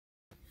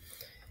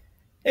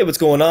Hey, what's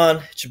going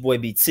on? It's your boy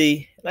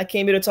BT, and I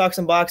came here to talk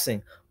some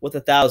boxing with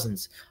the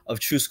thousands of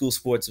True School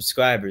Sports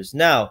subscribers.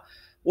 Now,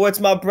 what's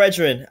my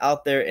brethren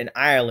out there in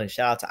Ireland?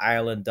 Shout out to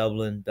Ireland,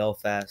 Dublin,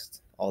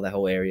 Belfast, all that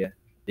whole area.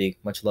 Big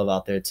much love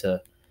out there to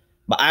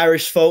my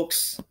Irish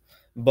folks.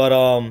 But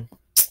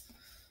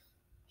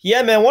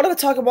yeah, man, wanted to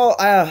talk about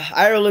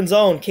Ireland's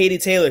own Katie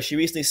Taylor. She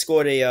recently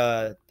scored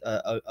a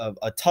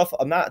tough,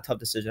 not a tough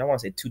decision. I don't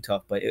want to say too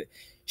tough, but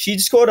she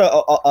scored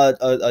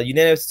a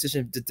unanimous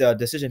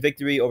decision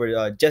victory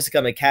over Jessica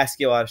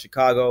McCaskill out of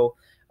Chicago.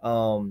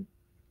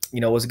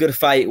 It was a good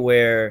fight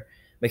where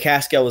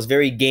McCaskill was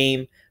very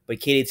game,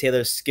 but Katie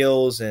Taylor's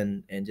skills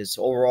and just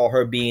overall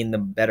her being the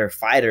better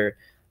fighter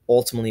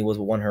ultimately was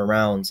what won her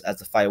rounds as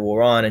the fight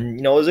wore on. And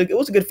it was a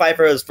good fight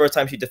for her. It was the first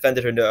time she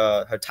defended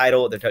her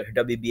title, her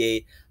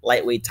WBA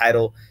lightweight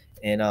title,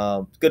 and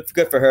good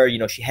for her.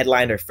 She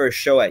headlined her first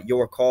show at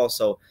York Hall,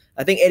 so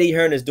I think Eddie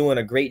Hearn is doing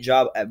a great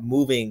job at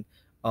moving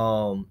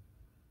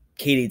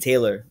Katie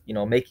Taylor,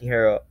 making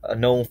her a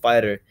known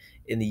fighter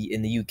in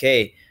the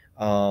UK.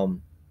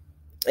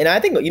 And I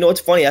think it's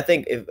funny. I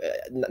think if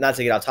not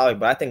to get off topic,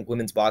 but I think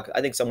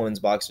some women's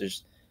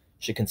boxers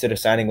should consider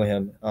signing with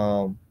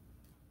him.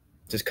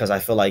 Just because I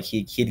feel like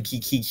he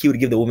would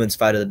give the women's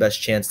fighter the best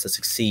chance to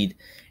succeed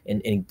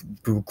and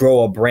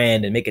grow a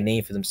brand and make a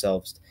name for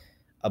themselves.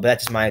 But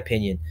that's just my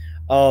opinion.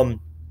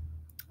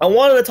 I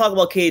wanted to talk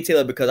about Katie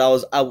Taylor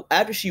because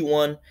after she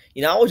won,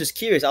 I was just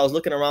curious. I was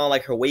looking around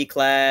like her weight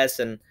class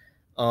and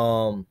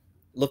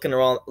looking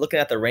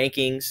at the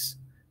rankings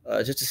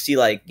just to see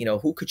like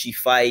who could she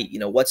fight.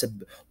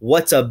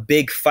 What's a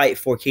big fight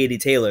for Katie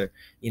Taylor.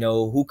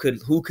 Who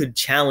could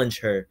challenge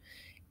her.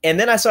 And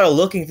then I started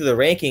looking through the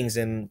rankings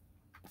and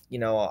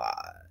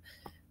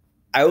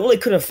I really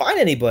couldn't find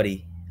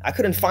anybody. I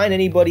couldn't find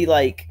anybody.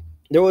 Like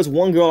there was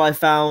one girl I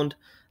found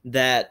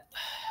that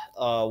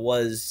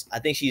I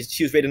think she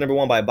was rated number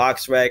one by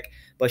BoxRec,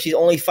 but she's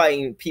only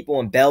fighting people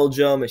in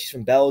Belgium, and she's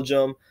from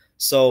Belgium.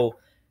 So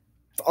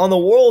on the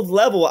world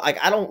level, like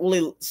I don't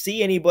really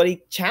see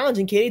anybody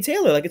challenging Katie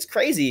Taylor. Like it's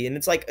crazy, and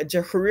it's like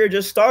her career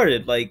just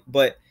started. Like,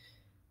 but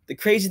the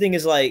crazy thing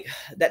is like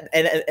that,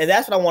 and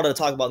that's what I wanted to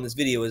talk about in this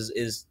video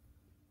is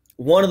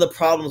one of the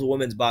problems with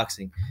women's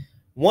boxing.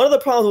 One of the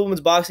problems with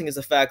women's boxing is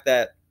the fact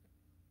that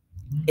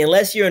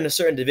unless you're in a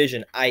certain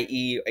division,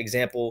 i.e.,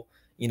 example,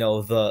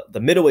 the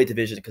middleweight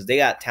division, because they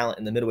got talent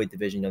in the middleweight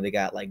division. They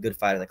got like good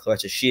fighters like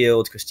Claressa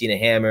Shields, Christina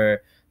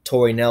Hammer,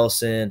 Tori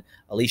Nelson,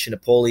 Alicia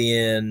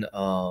Napoleon,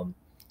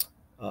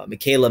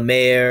 Michaela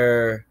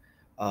Mayer,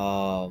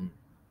 and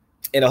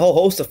a whole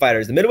host of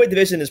fighters. The middleweight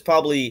division is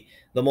probably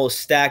the most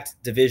stacked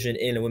division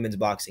in women's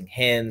boxing,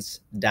 hands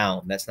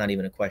down. That's not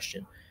even a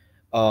question.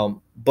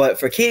 But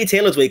for Katie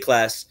Taylor's weight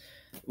class,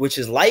 which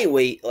is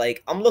lightweight,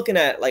 like I'm looking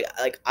at like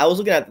I was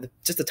looking at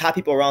just the top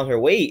people around her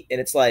weight,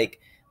 and it's like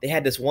they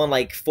had this one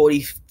like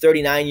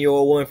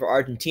 39-year-old woman from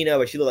Argentina,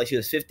 but she looked like she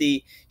was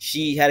 50.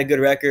 She had a good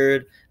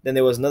record. Then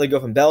there was another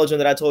girl from Belgium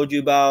that I told you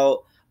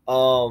about.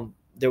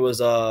 There was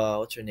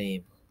what's her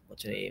name?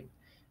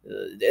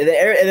 And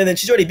then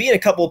she's already beaten a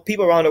couple of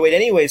people around her weight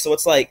anyway. So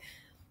it's like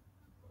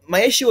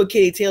my issue with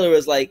Katie Taylor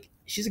is like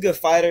she's a good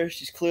fighter.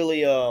 She's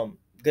clearly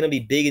gonna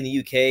be big in the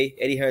UK.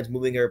 Eddie Hearn's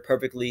moving her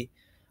perfectly.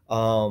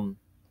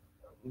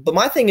 But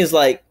my thing is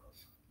like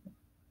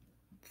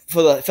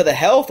for the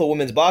health of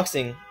women's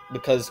boxing,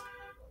 because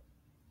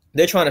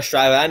they're trying to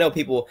strive. I know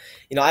people,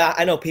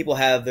 I know people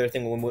have their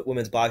thing with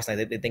women's boxing.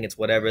 Like they think it's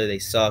whatever, they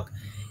suck.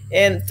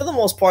 And for the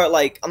most part,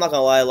 like I'm not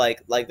gonna lie,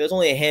 like there's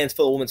only a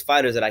handful of women's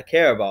fighters that I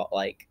care about,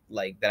 like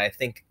that I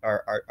think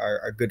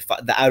are good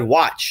that I'd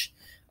watch.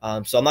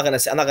 So I'm not gonna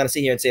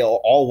sit here and say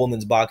all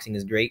women's boxing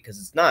is great, because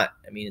it's not.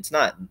 I mean, it's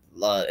not.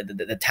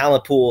 The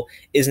talent pool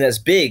isn't as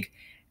big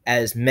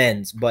as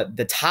men's, but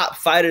the top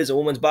fighters in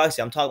women's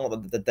boxing, I'm talking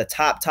about the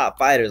top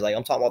fighters. Like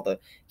I'm talking about the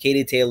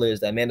Katie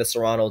Taylors, the Amanda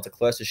Serranos, the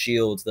Claressa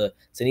Shields, the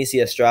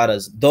Senicia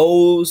Estradas,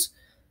 those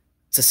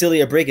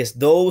Cecilia Brækhus,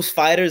 those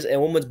fighters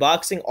in women's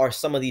boxing are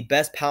some of the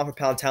best pound for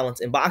pound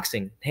talents in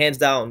boxing, hands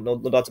down, no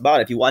doubts about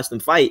it. If you watch them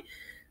fight,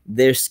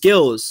 their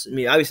skills, I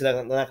mean, obviously they're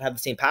not gonna have the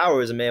same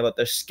power as a man, but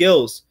their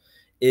skills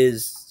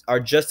are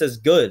just as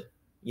good,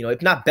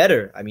 if not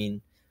better. I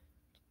mean,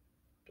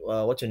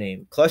 what's her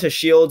name? Claressa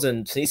Shields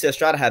and Senicia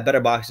Estrada have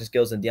better boxing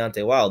skills than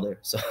Deontay Wilder.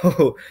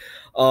 So,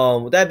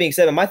 with that being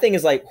said, my thing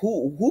is like,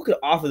 who could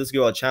offer this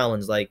girl a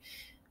challenge? Like,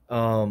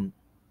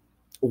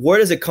 where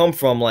does it come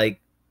from? Like,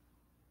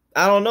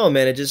 I don't know,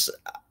 man. It just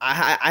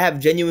I have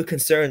genuine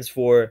concerns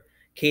for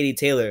Katie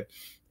Taylor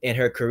and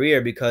her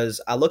career,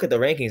 because I look at the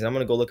rankings, and I'm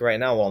gonna go look right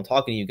now while I'm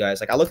talking to you guys.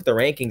 Like I look at the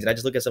rankings and I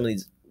just look at some of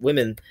these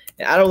women,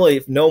 and I don't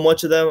really know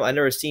much of them. I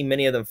never seen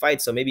many of them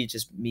fight, so maybe it's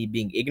just me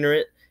being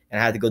ignorant and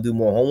I had to go do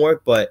more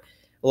homework. But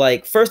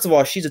like, first of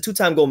all, she's a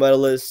two-time gold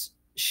medalist.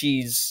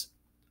 She's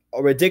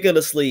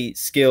ridiculously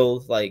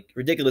skilled,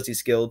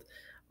 The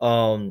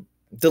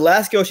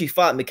last girl she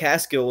fought,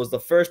 McCaskill, was the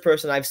first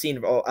person I've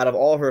seen out of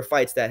all her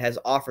fights that has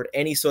offered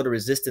any sort of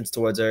resistance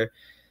towards her,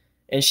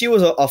 and she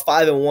was a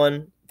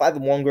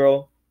 5-1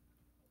 girl.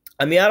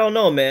 I mean, I don't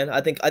know, man. I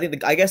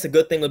guess the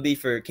good thing would be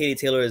for Katie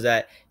Taylor is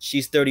that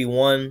she's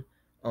 31.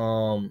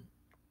 Um,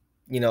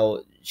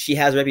 she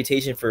has a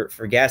reputation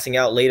for gassing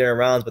out later in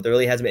rounds, but there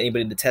really hasn't been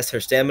anybody to test her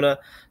stamina.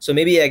 So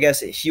maybe I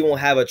guess she won't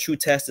have a true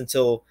test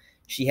until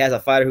she has a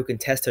fighter who can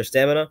test her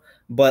stamina.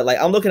 But like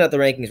I'm looking at the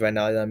rankings right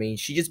now. I mean,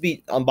 she just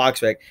beat on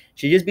BoxRec.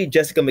 She just beat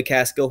Jessica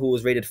McCaskill, who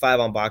was rated 5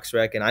 on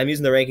BoxRec, and I'm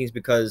using the rankings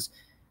because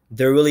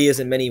there really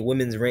isn't many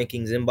women's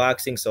rankings in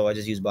boxing, so I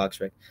just use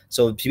BoxRec.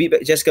 So she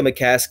beat Jessica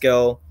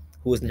McCaskill,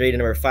 who was rated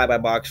number 5 by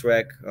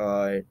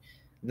BoxRec.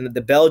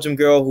 The Belgium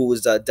girl who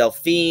was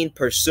Delphine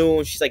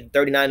Persoon, she's like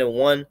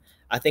 39-1.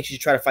 I think she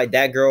should try to fight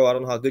that girl. I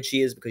don't know how good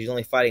she is because she's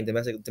only fighting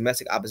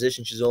domestic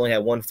opposition. She's only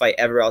had one fight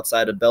ever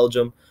outside of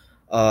Belgium.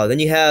 Then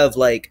you have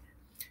like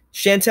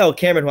Chantel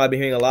Cameron, who I've been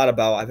hearing a lot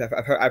about.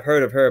 I've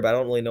heard of her, but I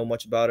don't really know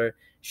much about her.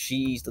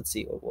 She's let's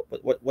see,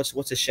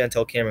 what's this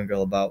Chantel Cameron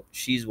girl about?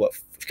 She's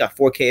got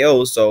 4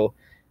 KOs. So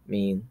I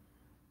mean,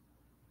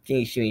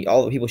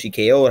 all the people she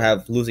KO'd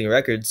have losing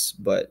records,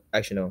 but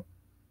actually no.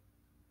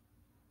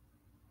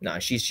 Nah,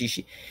 she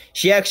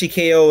actually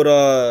KO'd.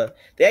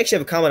 They actually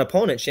have a common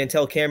opponent,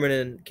 Chantel Cameron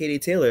and Katie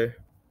Taylor,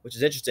 which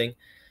is interesting.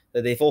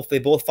 That they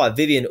both fought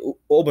Vivian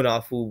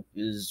Obanoff, who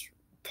is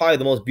probably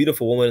the most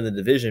beautiful woman in the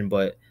division,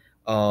 but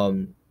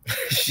um,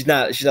 she's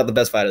not the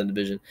best fighter in the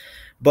division.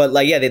 But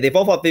like yeah, they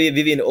both fought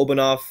Vivian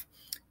Obanoff,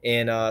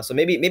 and so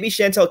maybe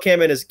Chantel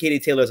Cameron is Katie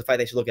Taylor is a fight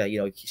they should look at.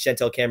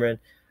 Chantel Cameron,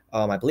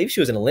 I believe she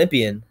was an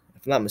Olympian,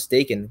 if I'm not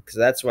mistaken, because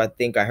that's where I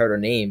think I heard her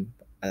name.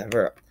 I've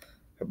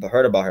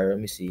heard about her. Let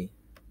me see.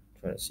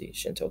 Trying to see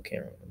Chantel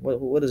Cameron.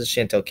 What is a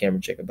Chantel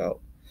Cameron chick about?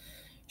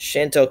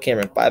 Chantel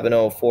Cameron,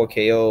 5-0, 4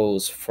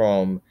 KOs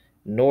from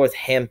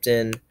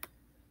Northampton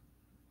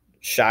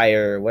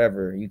Shire,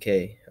 whatever,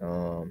 UK.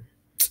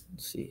 Let's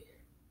see.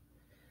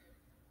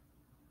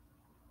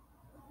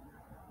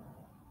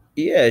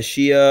 Yeah,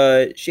 she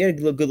had a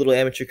good little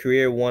amateur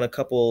career. Won a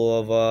couple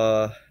of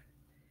ABA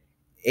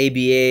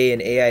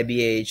and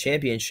AIBA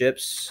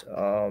championships.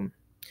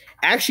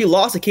 Actually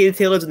lost to Katie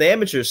Taylor in the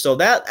amateurs, so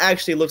that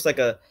actually looks like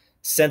a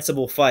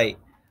sensible fight.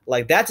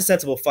 Like that's a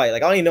sensible fight.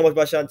 Like I don't even know much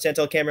about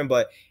Chantel Cameron,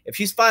 but if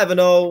she's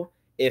 5-0,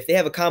 if they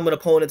have a common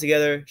opponent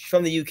together, she's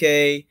from the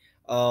UK.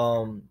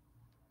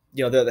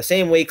 They're the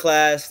same weight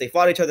class. They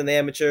fought each other in the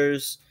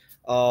amateurs.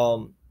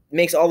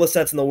 Makes all the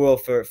sense in the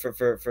world for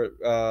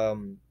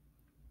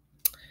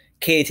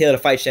Katie Taylor to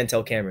fight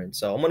Chantel Cameron.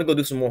 So I'm gonna go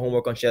do some more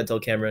homework on Chantel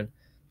Cameron.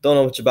 Don't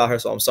know much about her,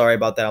 so I'm sorry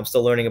about that. I'm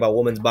still learning about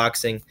women's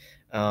boxing.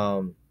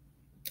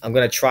 I'm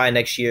gonna try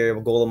next year.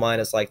 A goal of mine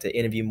is like to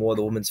interview more of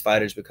the women's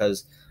fighters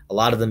because a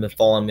lot of them have been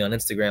following me on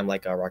Instagram.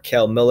 Like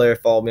Raquel Miller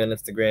followed me on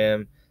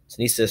Instagram.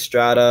 Sunisa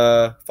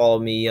Estrada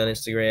followed me on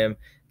Instagram.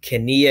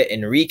 Kenia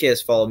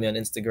Enriquez followed me on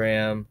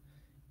Instagram,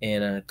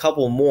 and a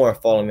couple more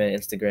followed me on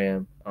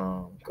Instagram.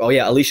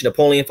 Alicia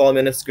Napoleon followed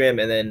me on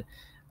Instagram, and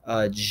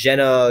then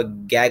Jenna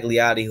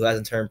Gagliotti, who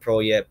hasn't turned pro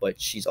yet,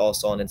 but she's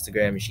also on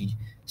Instagram and she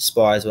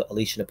spars with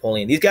Alicia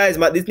Napoleon. These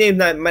names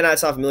might not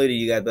sound familiar to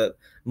you guys, but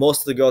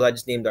most of the girls I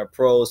just named are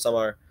pros. Some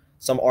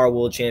are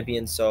world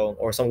champions,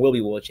 or some will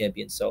be world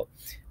champions. So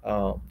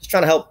just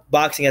trying to help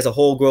boxing as a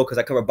whole grow because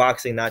I cover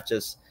boxing, not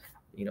just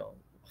a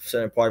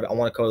certain part of it. I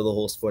want to cover the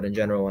whole sport in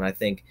general, and I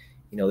think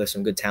there's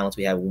some good talents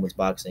we have in women's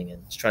boxing,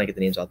 and just trying to get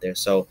the names out there.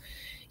 So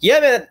yeah,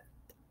 man.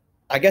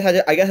 I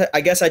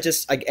guess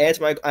I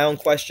answered my own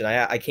question.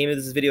 I came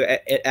into this video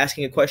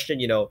asking a question.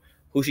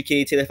 Who should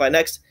Katie Taylor fight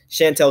next?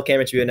 Chantel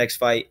Cameron should be her next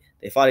fight.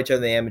 They fought each other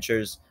in the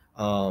amateurs.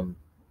 Chantel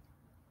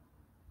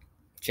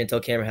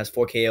Cameron has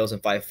 4 KOs in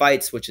 5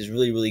 fights, which is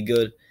really, really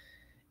good.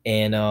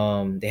 And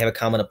they have a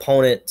common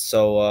opponent,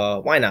 so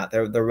why not?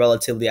 They're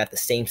relatively at the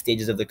same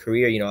stages of their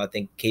career. I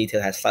think Katie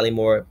Taylor has slightly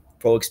more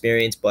pro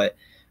experience, but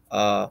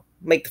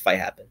make the fight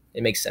happen.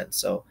 It makes sense.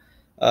 So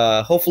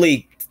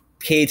hopefully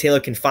Katie Taylor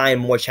can find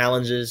more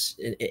challenges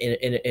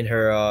in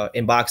her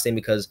in boxing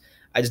because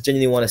I just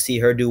genuinely want to see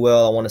her do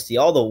well. I want to see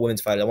all the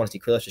women's fighters. I want to see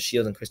Claressa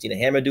Shields and Christina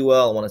Hammer do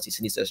well. I want to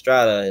see Sunisa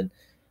Estrada and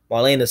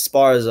Marlena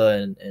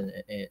Esparza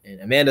and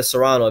Amanda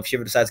Serrano, if she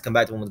ever decides to come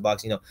back to women's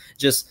boxing,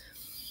 just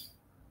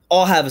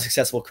all have a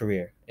successful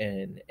career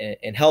and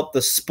help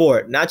the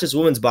sport, not just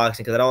women's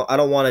boxing, because I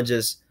don't want to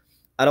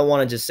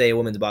just say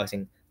women's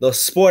boxing. The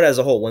sport as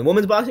a whole. When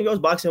women's boxing grows,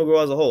 boxing will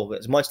grow as a whole.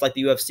 It's much like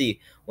the UFC.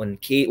 When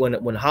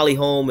Holly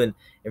Holm and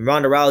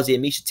Ronda Rousey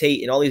and Miesha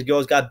Tate and all these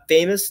girls got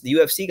famous, the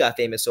UFC got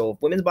famous. So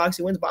if women's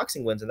boxing wins,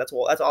 boxing wins, and that's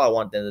all I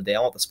want at the end of the day. I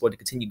want the sport to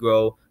continue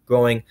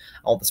growing.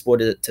 I want the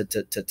sport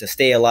to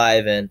stay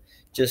alive, and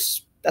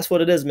just that's what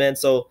it is, man.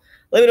 So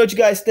let me know what you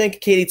guys think.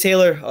 Katie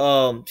Taylor,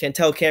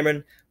 Chantel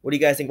Cameron. What do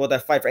you guys think about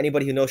that fight? For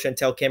anybody who knows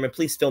Chantel Cameron,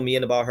 please fill me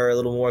in about her a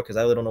little more because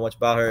I really don't know much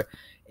about her.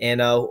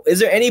 And is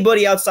there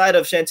anybody outside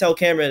of Chantel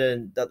Cameron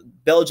and the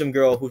Belgium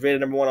girl who's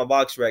rated #1 on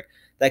BoxRec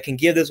that can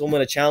give this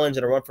woman a challenge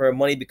and a run for her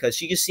money because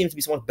she just seems to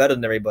be so much better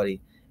than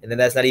everybody, and then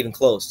that's not even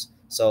close.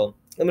 So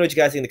let me know what you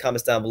guys think in the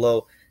comments down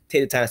below.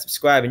 Take the time to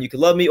subscribe, and you can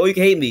love me or you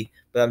can hate me,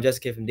 but I'm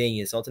Jessica from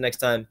Danius. So until next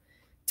time,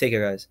 take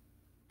care, guys.